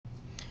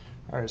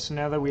Alright, so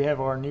now that we have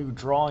our new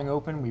drawing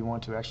open, we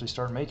want to actually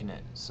start making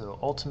it. So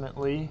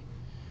ultimately,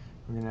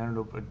 we're going to end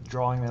up with a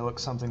drawing that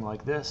looks something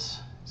like this.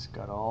 It's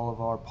got all of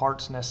our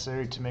parts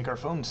necessary to make our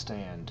phone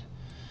stand.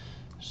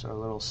 So our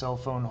little cell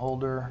phone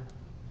holder.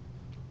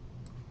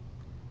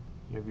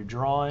 You have your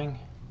drawing.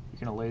 You're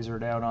going to laser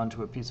it out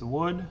onto a piece of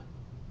wood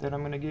that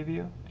I'm going to give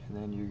you. And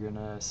then you're going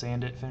to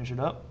sand it, finish it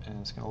up, and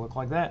it's going to look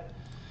like that.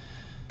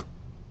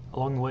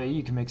 Along the way,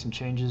 you can make some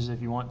changes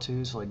if you want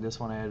to. So like this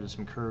one, I added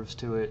some curves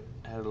to it,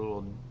 added a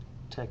little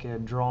tech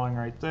ed drawing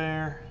right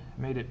there,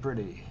 made it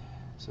pretty.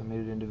 So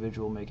made it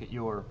individual, make it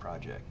your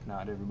project,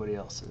 not everybody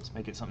else's.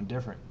 Make it something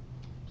different.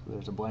 So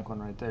there's a blank one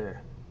right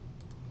there.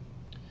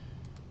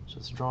 So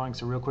it's a drawing.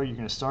 So real quick, you're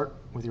going to start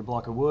with your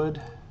block of wood.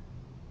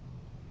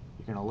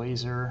 You're going to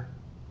laser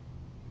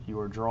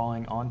your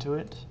drawing onto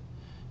it.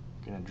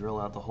 You're going to drill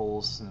out the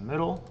holes in the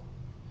middle.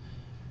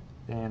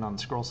 Then on the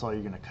scroll saw,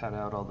 you're going to cut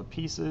out all the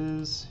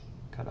pieces,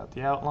 cut out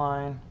the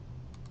outline,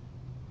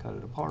 cut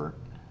it apart,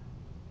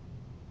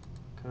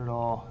 cut it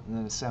all, and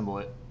then assemble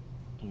it.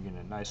 You get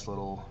a nice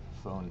little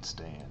phone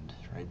stand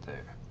right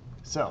there.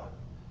 So,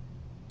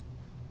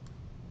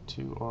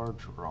 to our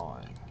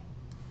drawing.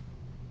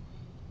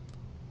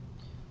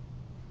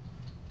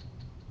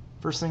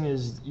 First thing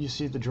is, you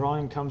see the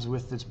drawing comes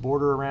with this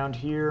border around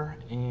here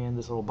and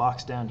this little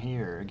box down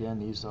here. Again,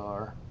 these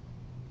are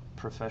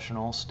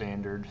professional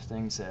standard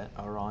things that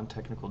are on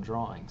technical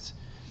drawings.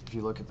 If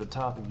you look at the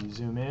top, if you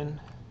zoom in,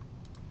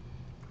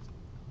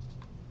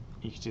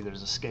 you can see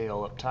there's a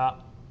scale up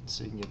top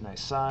so you can get a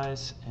nice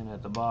size, and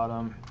at the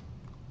bottom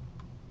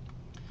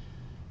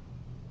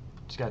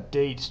it's got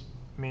dates,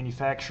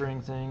 manufacturing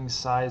things,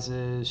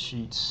 sizes,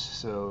 sheets.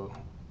 So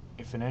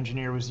if an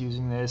engineer was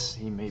using this,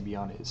 he may be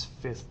on his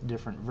 5th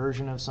different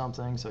version of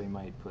something, so he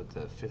might put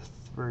the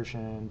 5th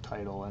version,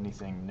 title,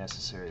 anything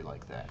necessary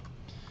like that.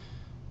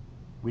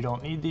 We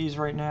don't need these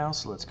right now,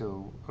 so let's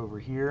go over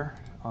here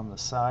on the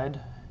side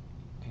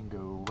and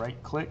go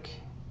right click,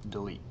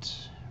 delete.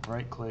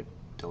 Right click,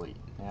 delete.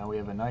 Now we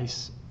have a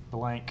nice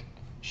blank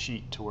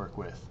sheet to work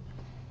with.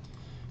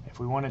 If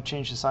we want to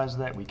change the size of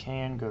that, we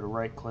can go to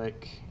right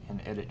click and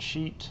edit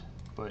sheet,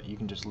 but you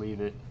can just leave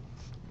it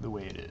the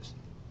way it is.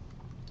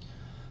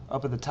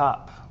 Up at the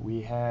top, we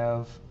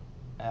have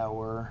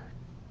our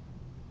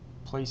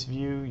place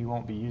view. You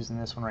won't be using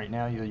this one right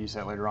now. You'll use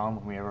that later on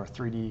when we have our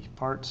 3D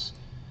parts.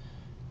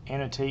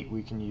 Annotate,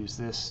 we can use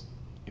this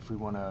if we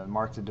want to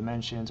mark the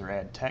dimensions or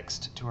add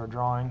text to our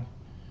drawing,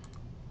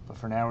 but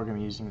for now we're going to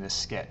be using this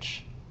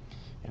sketch.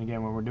 And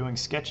again, when we're doing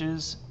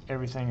sketches,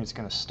 everything is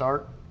going to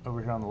start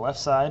over here on the left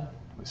side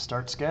with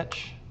start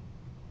sketch.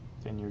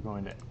 Then you're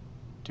going to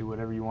do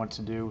whatever you want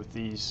to do with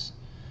these.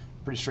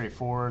 Pretty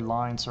straightforward: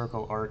 line,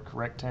 circle, arc,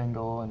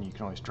 rectangle, and you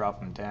can always drop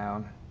them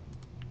down.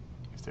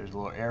 If there's a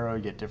little arrow,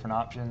 you get different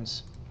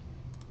options.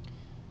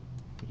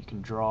 You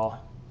can draw.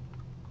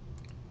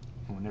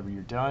 Whenever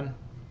you're done,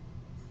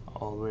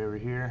 all the way over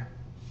here,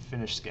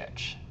 finish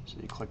sketch. So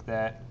you click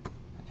that,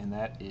 and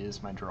that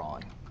is my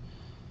drawing.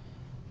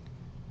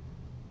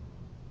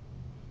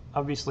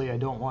 Obviously I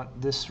don't want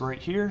this right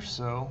here,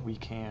 so we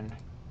can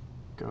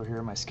go here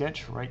in my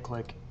sketch, right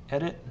click,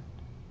 edit,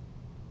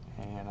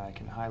 and I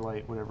can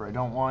highlight whatever I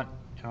don't want,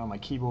 and on my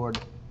keyboard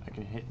I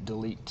can hit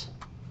delete,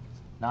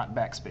 not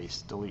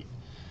backspace, delete.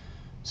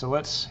 So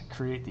let's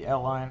create the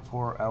outline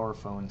for our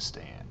phone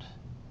stand.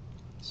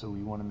 So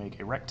we want to make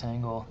a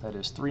rectangle that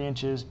is 3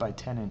 inches by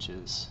 10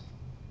 inches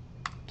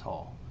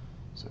tall.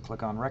 So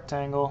click on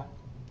rectangle,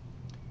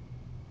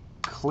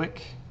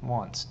 click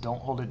once, don't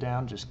hold it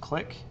down, just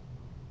click,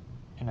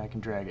 and I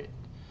can drag it.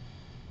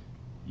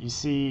 You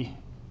see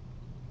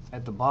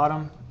at the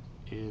bottom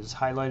is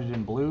highlighted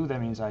in blue.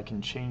 That means I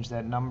can change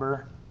that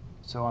number.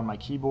 So on my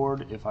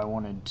keyboard, if I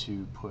wanted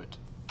to put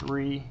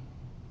 3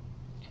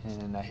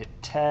 and I hit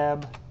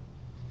tab,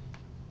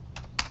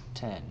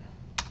 10.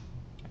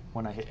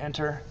 When I hit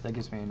enter, that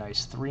gives me a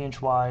nice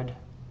 3-inch wide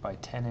by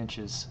 10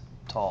 inches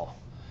tall.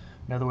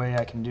 Another way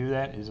I can do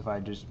that is if I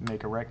just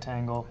make a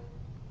rectangle,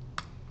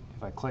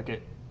 if I click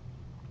it,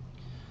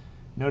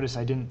 notice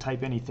I didn't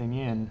type anything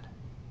in,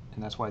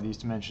 and that's why these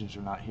dimensions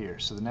are not here.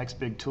 So the next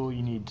big tool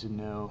you need to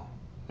know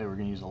that we're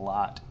going to use a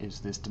lot is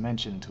this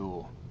dimension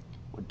tool.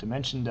 What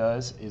dimension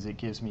does is it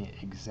gives me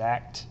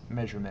exact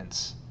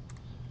measurements.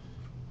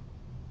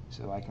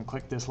 So I can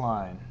click this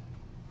line.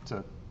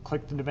 So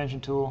click the dimension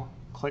tool,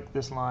 click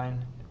this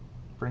line,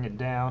 bring it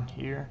down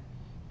here,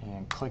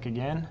 and click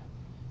again,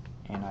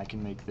 and I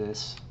can make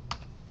this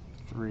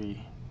 3,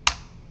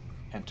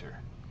 enter.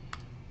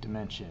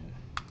 Dimension,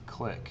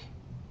 click,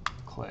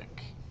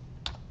 click,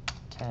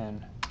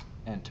 10,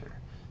 enter.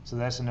 So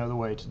that's another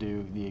way to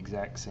do the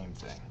exact same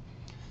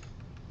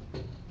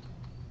thing.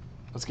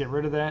 Let's get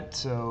rid of that,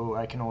 so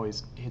I can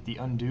always hit the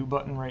undo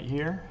button right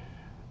here,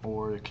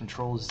 or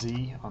Control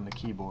Z on the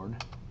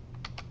keyboard.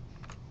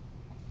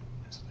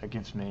 So that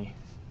gives me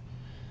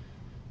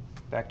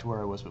back to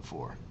where I was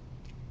before.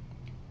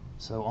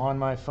 So on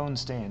my phone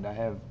stand, I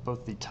have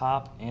both the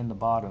top and the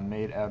bottom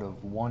made out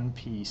of one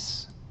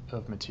piece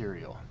of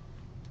material.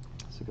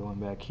 So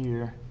going back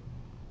here,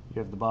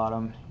 You have the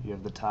bottom, you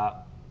have the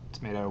top.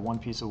 It's made out of one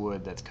piece of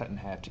wood that's cut in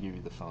half to give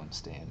you the phone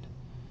stand.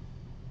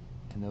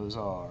 And those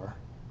are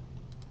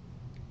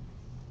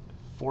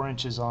 4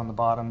 inches on the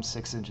bottom,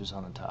 6 inches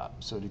on the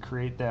top. So to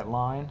create that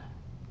line,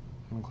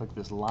 I'm going to click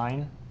this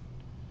line,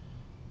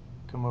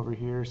 come over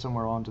here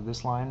somewhere onto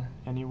this line,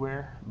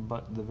 anywhere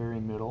but the very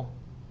middle.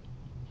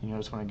 You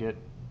notice when I get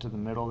to the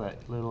middle,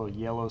 that little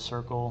yellow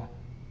circle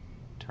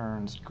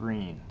turns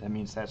green. That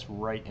means that's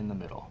right in the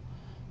middle.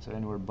 So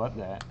anywhere but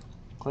that,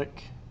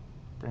 click,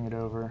 bring it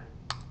over,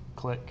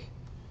 click,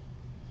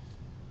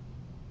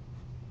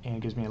 and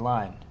it gives me a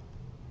line.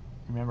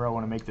 Remember, I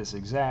want to make this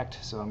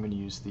exact, so I'm going to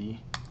use the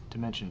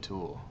dimension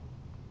tool.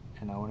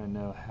 And I want to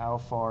know how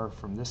far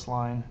from this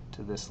line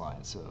to this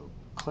line. So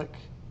click,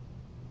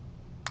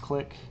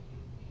 click,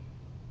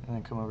 and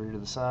then come over here to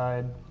the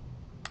side,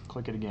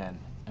 click it again.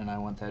 And I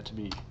want that to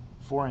be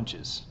 4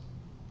 inches.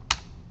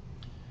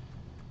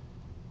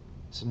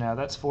 So now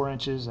that's 4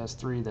 inches, that's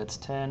 3, that's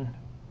 10,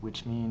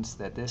 which means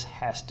that this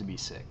has to be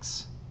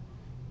 6.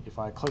 If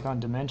I click on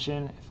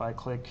dimension, if I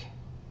click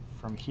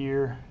from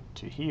here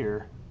to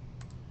here,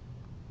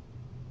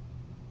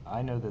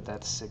 I know that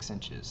that's 6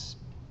 inches.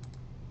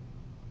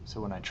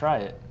 So when I try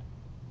it,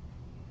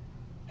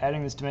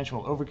 adding this dimension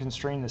will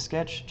over-constrain the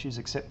sketch. Choose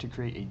accept to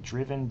create a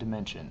driven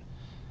dimension.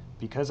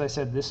 Because I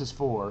said this is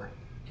 4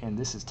 and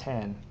this is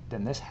 10,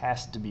 then this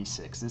has to be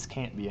 6. This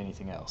can't be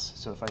anything else.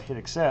 So if I hit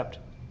accept,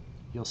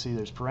 you'll see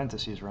there's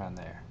parentheses around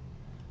there.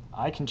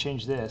 I can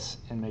change this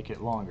and make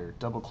it longer.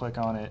 Double click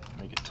on it,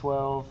 make it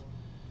 12,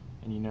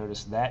 and you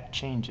notice that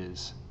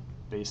changes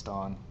based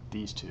on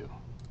these two.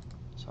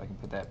 So I can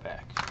put that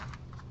back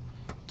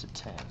to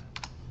 10.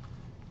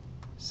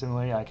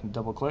 Similarly, I can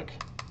double click,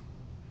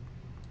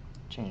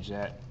 change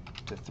that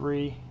to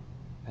 3,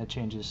 that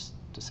changes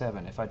to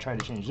 7. If I try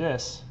to change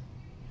this,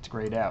 it's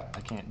grayed out.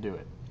 I can't do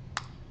it.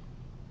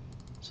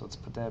 So let's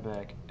put that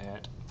back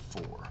at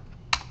 4.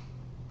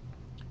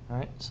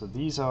 Alright, so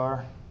these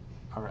are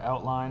our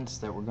outlines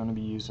that we're going to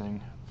be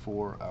using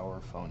for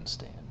our phone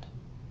stand.